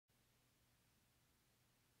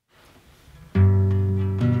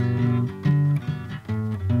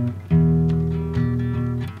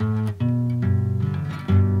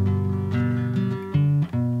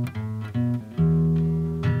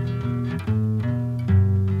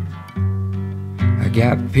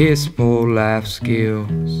got piss poor life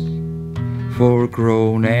skills for a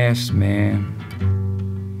grown-ass man.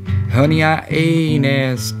 Honey, I ain't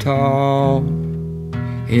as tall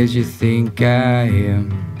as you think I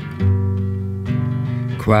am.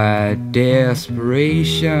 Quiet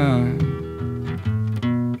desperation,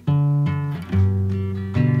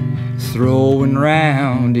 throwing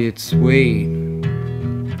round its weight,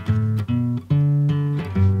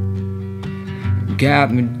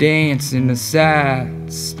 got me dancing a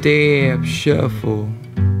side step shuffle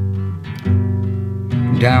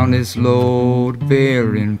down this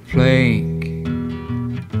load-bearing plank.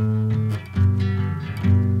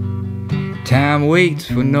 Time waits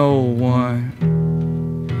for no one,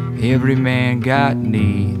 every man got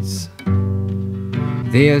needs.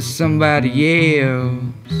 There's somebody else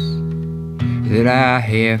that I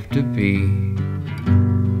have to be.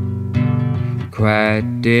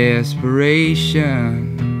 Quiet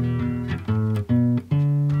desperation,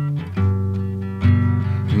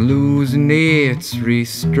 losing its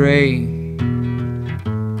restraint,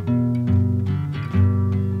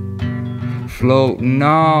 floating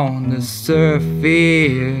on the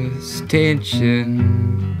surface, tension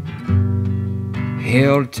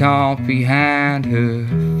held taut behind her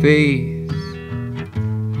face.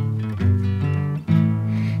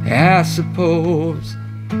 I suppose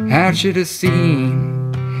I should have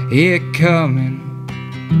seen it coming.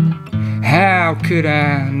 How could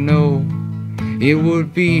I know it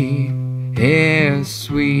would be as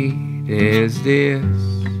sweet as this?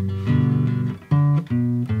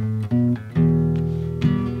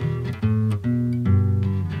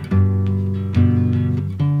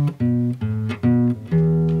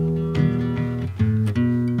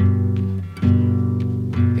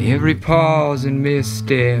 Every pause and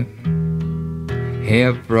misstep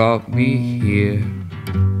have brought me here.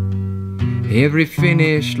 Every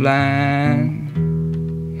finish line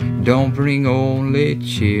don't bring only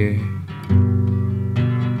cheer.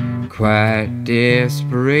 Quiet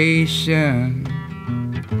desperation,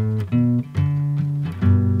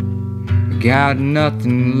 got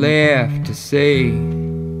nothing left to say.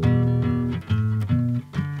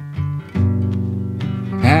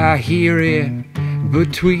 I hear it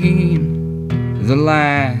between the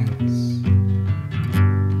lines,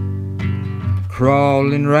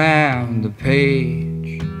 crawling round the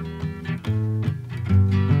page.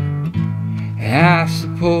 I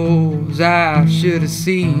suppose I should have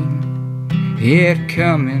seen it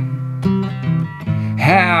coming.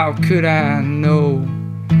 How could I know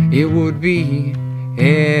it would be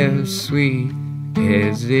as sweet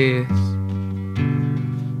as this?